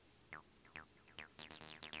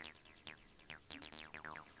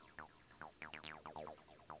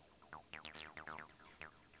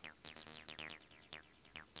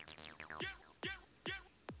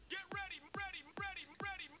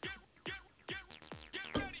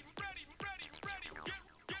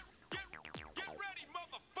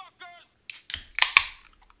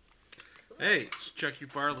Hey, it's Chucky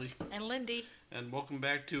Farley, And Lindy. and welcome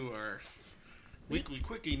back to our weekly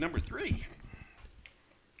quickie number 3.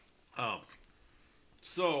 Um,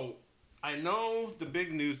 so I know the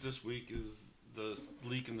big news this week is the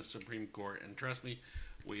leak in the Supreme Court, and trust me,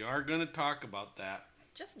 we are going to talk about that.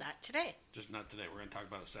 Just not today. Just not today. We're going to talk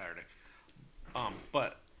about it Saturday.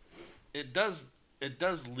 But it does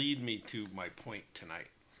lead me to my point tonight.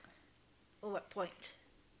 What point?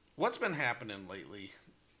 What's been happening lately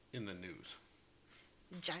in the news?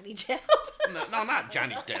 Johnny Depp? No, not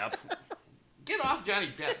Johnny Depp. Get off Johnny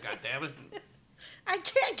Depp, goddammit. I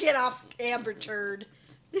can't get off Amber Turd.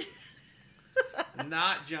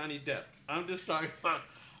 Not Johnny Depp.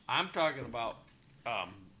 I'm talking about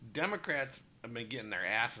Democrats have been getting their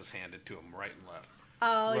asses handed to them right and left.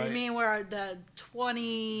 Oh, Right. you mean where the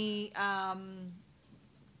 20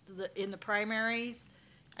 in the primaries?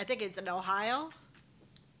 I think it's in Ohio.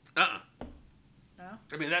 No?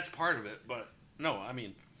 I mean, that's part of it, but no, I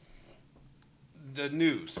mean, the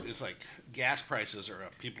news is like gas prices are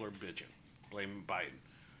up. People are bitching, blaming Biden.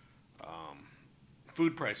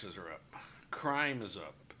 Food prices are up. Crime is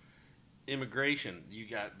up. Immigration, you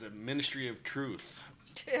got the Ministry of Truth.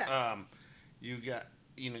 Yeah. You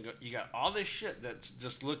got all this shit that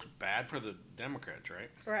just looks bad for the Democrats, right?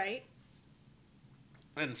 Right.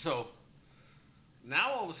 And so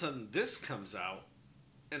now all of a sudden this comes out,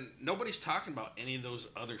 and nobody's talking about any of those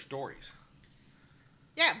other stories.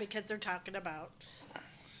 Yeah, because they're talking about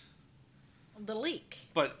the leak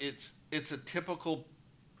But it's a typical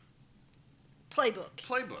playbook.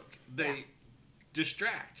 playbook. They Yeah.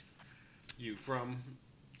 distract you from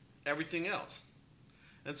everything else.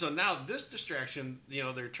 And so now this distraction,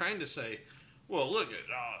 they're trying to say, well, look at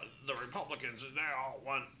the Republicans, they all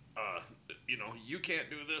want, you can't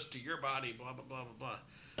do this to your body, blah, blah, blah, blah,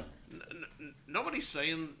 blah. Nobody's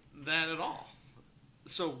saying that at all.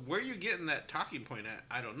 So where you getting that talking point at,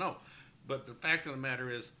 I don't know. But the fact of the matter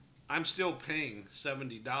is, I'm still paying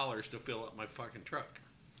 $70 to fill up my fucking truck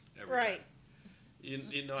every Right.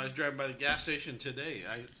 time. I was driving by the gas station today.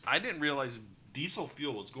 I didn't realize diesel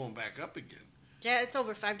fuel was going back up again. Yeah, it's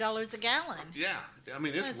over $5 a gallon. Yeah, I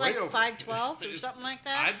mean it's It's way like over. $5.12 or It's- something like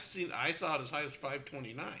that. I saw it as high as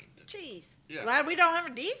 $5.29. Jeez. Yeah. Glad we don't have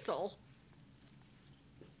a diesel.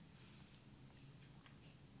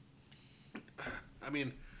 I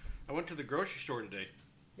mean, I went to the grocery store today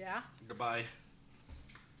Yeah. to buy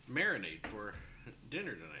marinade for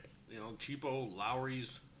dinner tonight. Cheapo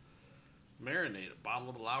Lowry's marinade, a bottle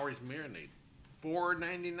of Lowry's marinade,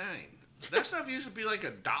 $4.99. That stuff used to be like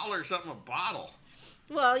 $1 something a bottle.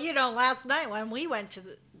 Well, last night when we went to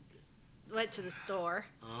the store,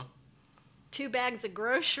 Uh-huh. 2 bags of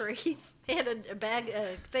groceries and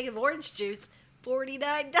a thing of orange juice,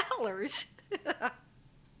 $49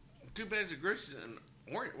 Two bags of groceries and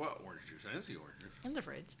orange. What orange juice? I didn't see orange juice. in the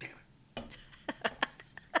fridge. Damn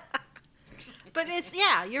But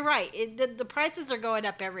you're right. The prices are going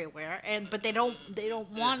up everywhere, but they don't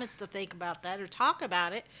want us to think about that or talk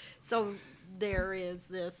about it. So there is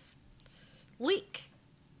this leak.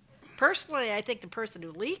 Personally, I think the person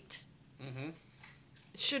who leaked Mm-hmm.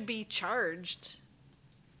 should be charged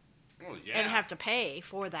Oh yeah. and have to pay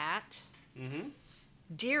for that Mm-hmm.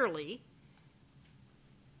 dearly.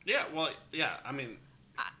 Yeah. Well. Yeah. I mean,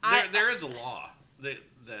 I- there is a law that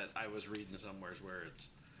I was reading somewhere where it's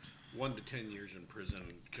 1 to 10 years in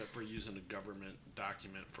prison for using a government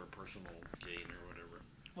document for personal gain or whatever.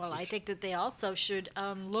 Well, I think that they also should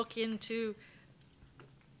look into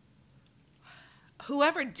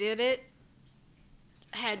whoever did it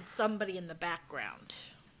had somebody in the background.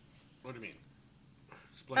 What do you mean?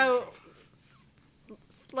 Explain Oh, yourself.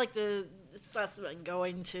 It's like the suspect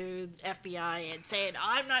going to FBI and saying,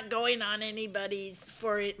 "I'm not going on anybody's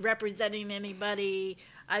for it representing anybody.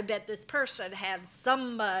 I bet this person had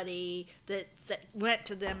somebody that went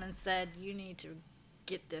to them and said, you need to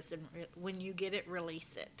get this, and when you get it,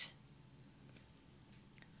 release it."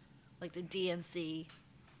 Like the DNC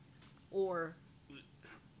or...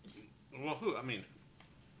 Well, who? I mean,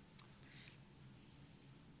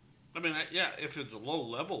 yeah. If it's a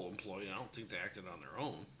low-level employee, I don't think they acted on their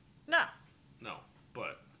own. No. No,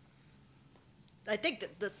 but I think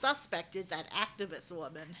that the suspect is that activist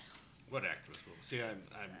woman. what activist will? See,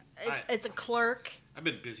 It's a clerk. I've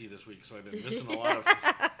been busy this week, so I've been missing a lot of.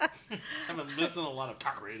 I've been missing a lot of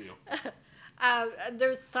talk radio.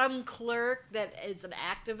 There's some clerk that is an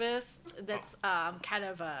activist that's kind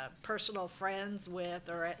of personal friends with,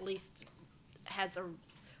 or at least has a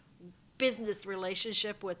business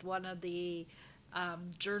relationship with one of the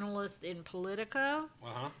journalists in Politico.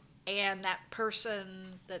 Uh-huh. And that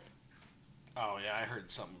person that Oh yeah, I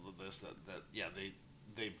heard something of this that yeah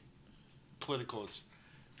they Political is,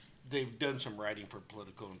 they've done some writing for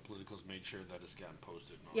Political, and Political's made sure that it's gotten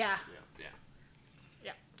posted. And all Yeah. that.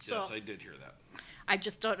 Yeah. So Yes, I did hear that. I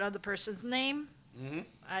just don't know the person's name. Mm-hmm.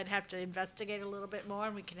 I'd have to investigate a little bit more,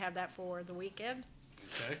 and we can have that for the weekend.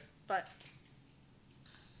 Okay. But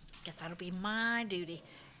I guess that'll be my duty,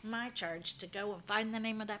 my charge to go and find the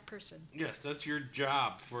name of that person. Yes, that's your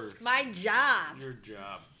job for My job. your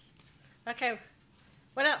job. Okay.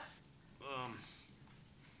 What else?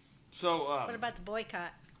 So, What about the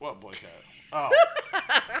boycott? what boycott? Oh,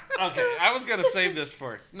 okay. I was gonna save this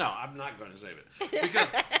for. No, I'm not going to save it because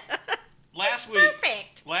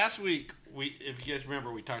last week we, if you guys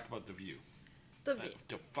remember, we talked about The View. The View.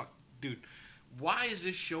 The fuck, dude. Why is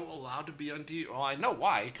this show allowed to be on TV? Well, I know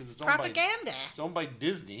why, because it's Propaganda. It's owned by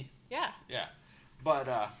Disney. Yeah. Yeah,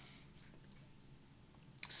 but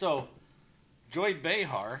so Joy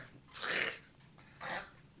Behar,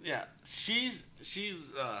 yeah, she's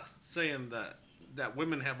saying that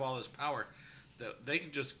women have all this power, that they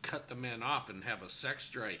can just cut the men off and have a sex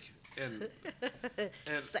strike and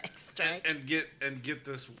Sex strike. and get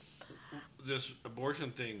this abortion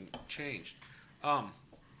thing changed.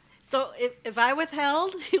 So if I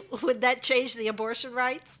withheld, would that change the abortion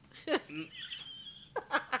rights?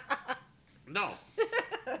 No.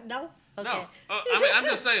 No. Okay. No, I mean,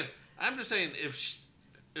 I'm just saying,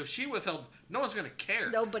 if she withheld, no one's gonna care.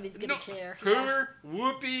 Nobody's gonna care. Her,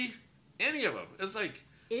 Whoopi, any of them. It's like,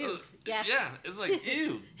 Ew. Yeah. yeah. It's like,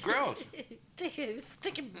 ew, gross.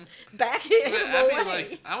 Sticking back I away. mean,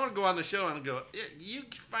 like, I want to go on the show and go, "Yeah, you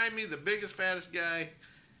find me the biggest, fattest guy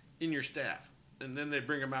in your staff, and then they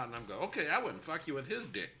bring him out, and I'm go, okay, I wouldn't fuck you with his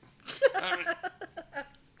dick. I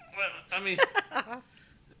mean,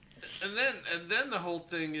 and then the whole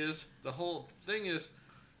thing is,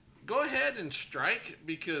 go ahead and strike,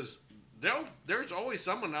 because there's always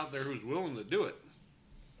someone out there who's willing to do it.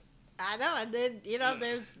 I know, and then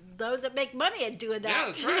there's those that make money at doing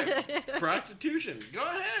Yeah, that. that's right. Prostitution. Go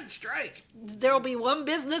ahead, strike. There'll be one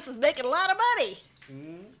business that's making a lot of money.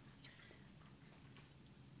 Mm-hmm.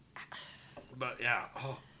 But yeah,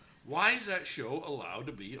 why is that show allowed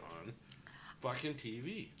to be on fucking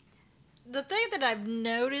TV? The thing that I've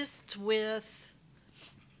noticed with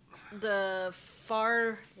the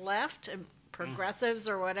far left and progressives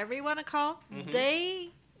or whatever you want to call,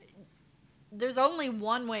 there's only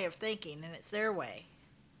one way of thinking, and it's their way.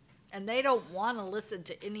 And they don't want to listen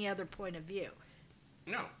to any other point of view.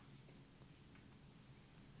 No.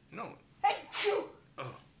 Hey, shoo!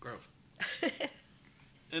 Oh, gross.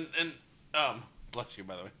 and bless you,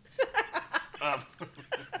 by the way.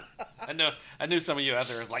 I knew some of you out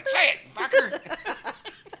there was like, say it, fucker.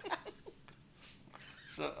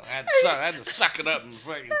 So I had to suck it up and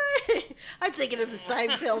fucking. I'm thinking of the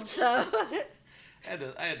Seinfeld show.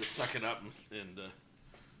 I had to suck it up and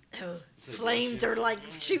Flames are like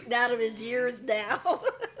shooting out of his ears now.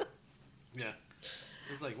 yeah.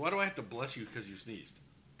 It's like, why do I have to bless you because you sneezed?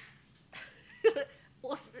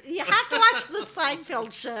 Well, you have to watch the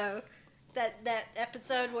Seinfeld show. That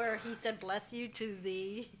episode where he said "bless you" to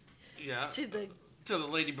the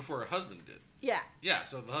lady before her husband did. Yeah. Yeah.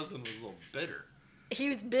 So the husband was a little bitter. He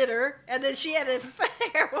was bitter, and then she had an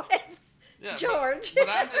affair with George.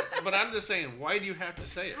 But I'm just saying, why do you have to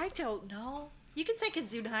say it? I don't know. You can say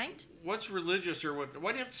Gesundheit. What's religious or what?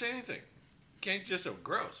 Why do you have to say anything? Can't just say,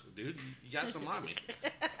 gross, dude. You got some on me.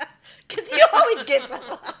 Because you always get some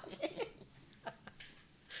on me. I'm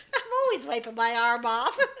always wiping my arm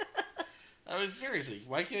off. I mean, seriously,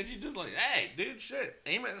 why can't you just like, hey, dude, shit,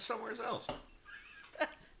 aim it somewhere else?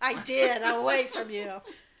 I did, away from you.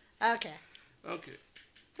 Okay. Okay.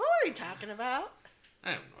 What were we talking about?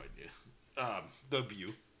 I have no idea. The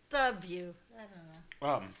View. The View. I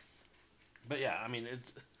don't know. But yeah, I mean,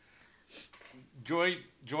 it's Joy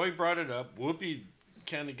brought it up. Whoopi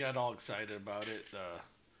kind of got all excited about it.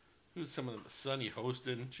 Who's some of them? Sunny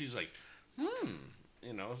hosted. She's like,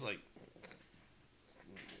 it's like,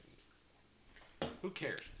 who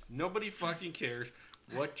cares? Nobody fucking cares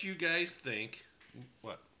what you guys think.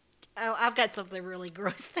 What? Oh, I've got something really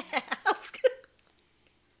gross to ask.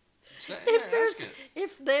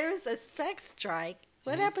 If there's a sex strike,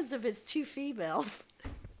 what happens if it's two females?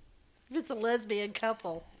 If it's a lesbian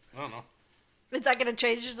couple? I don't know. Is that going to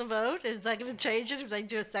change the vote? Is that going to change it if they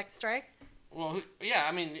do a sex strike? Well, yeah,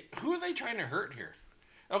 I mean, who are they trying to hurt here?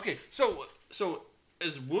 Okay, so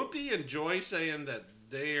is Whoopi and Joy saying that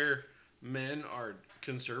their men are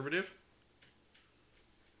conservative?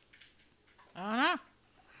 I don't know.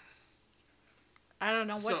 I don't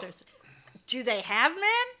know what they're saying. Do they have men?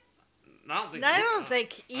 I don't think. I don't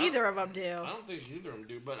think either of them do. I don't think either of them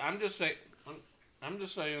do. But I'm just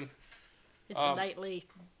saying. It's a nightly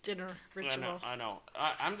dinner ritual. I know.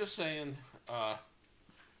 I'm just saying,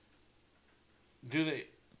 do they?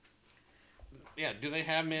 Yeah, do they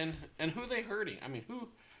have men? And who are they hurting? I mean, who?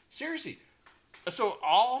 Seriously. So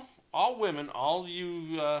all women, all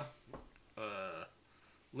you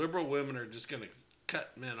liberal women are just gonna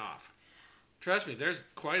cut men off. Trust me, there's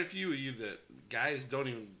quite a few of you that guys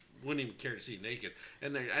wouldn't even care to see naked.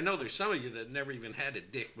 And I know there's some of you that never even had a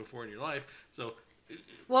dick before in your life. So,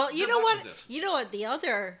 well, you good know luck what? with this. You know what? The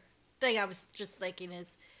other thing I was just thinking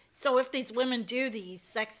is, so if these women do these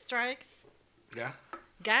sex strikes, Yeah.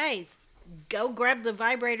 guys, go grab the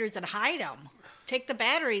vibrators and hide them. Take the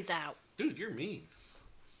batteries out. Dude, you're mean.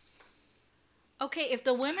 Okay, if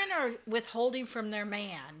the women are withholding from their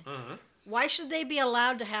man, Uh-huh. why should they be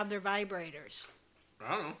allowed to have their vibrators?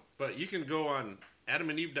 I don't know. But you can go on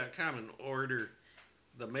adamandeve.com and order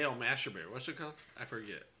the male masturbator. What's it called? I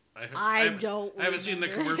forget. I haven't seen the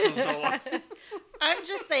remember. commercial in so long. I'm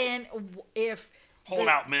just saying, if Hold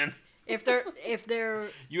out, man. if they're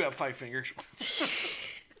You have 5 fingers.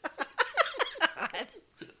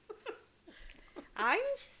 I'm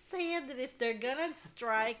just saying that if they're gonna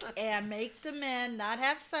strike and make the men not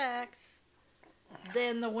have sex,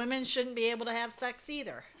 then the women shouldn't be able to have sex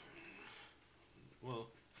either. Well,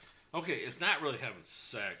 okay, it's not really having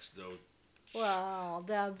sex, though. Well,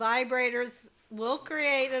 the vibrators will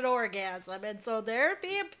create an orgasm, and so they're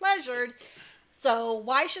being pleasured. So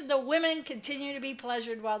why should the women continue to be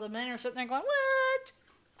pleasured while the men are sitting there going, what?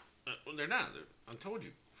 Well, they're not. I told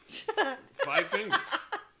you. 5 fingers.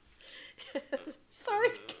 Sorry.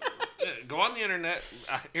 Yeah, go on the internet.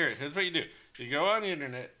 Here's what you do. You go on the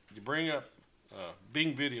internet, you bring up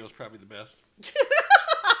Bing Video is probably the best.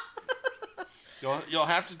 You'll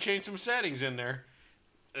have to change some settings in there,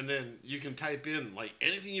 and then you can type in like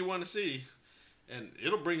anything you want to see, and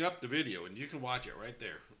it'll bring up the video, and you can watch it right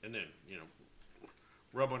there. And then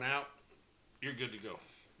rub one out, you're good to go.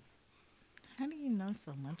 How do you know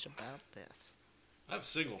so much about this? I was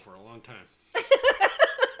single for a long time.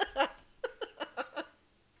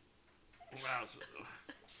 Wow,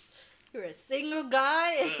 You're a single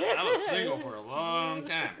guy? I was single for a long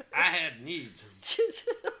time. I had needs.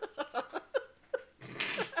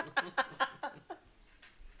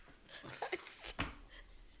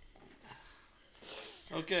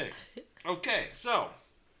 Okay. So,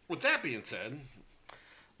 with that being said,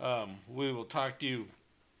 we will talk to you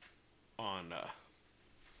on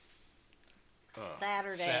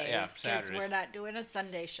Saturday. Because Saturday. we're not doing a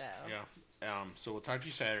Sunday show. Yeah. So we'll talk to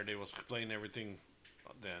you Saturday. We'll explain everything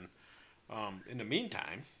then. In the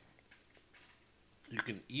meantime, you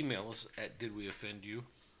can email us at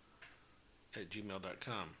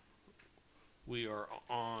didweoffendyou@gmail.com. We are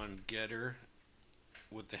on Getter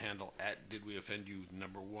with the handle at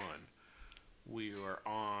didweoffendyou1. We are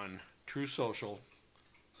on True Social.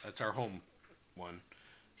 That's our home one.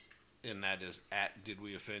 And that is at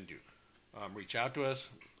didweoffendyou. Reach out to us.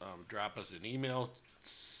 Drop us an email.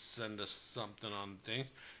 Send us something on things.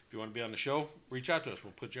 If you want to be on the show, reach out to us.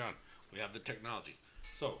 We'll put you on. We have the technology.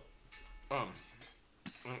 So,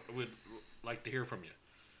 we'd like to hear from you.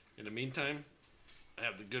 In the meantime,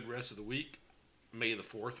 have the good rest of the week. May the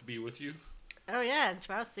 4th be with you. Oh, yeah. And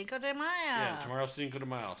tomorrow's Cinco de Mayo. Yeah, tomorrow's Cinco de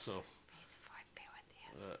Mayo. So, May the 4th be with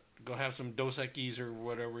you. go have some Dos Equis or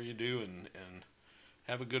whatever you do and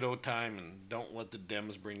have a good old time and don't let the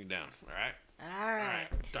Dems bring you down. All right? All right.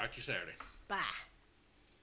 Talk to you Saturday. Bye.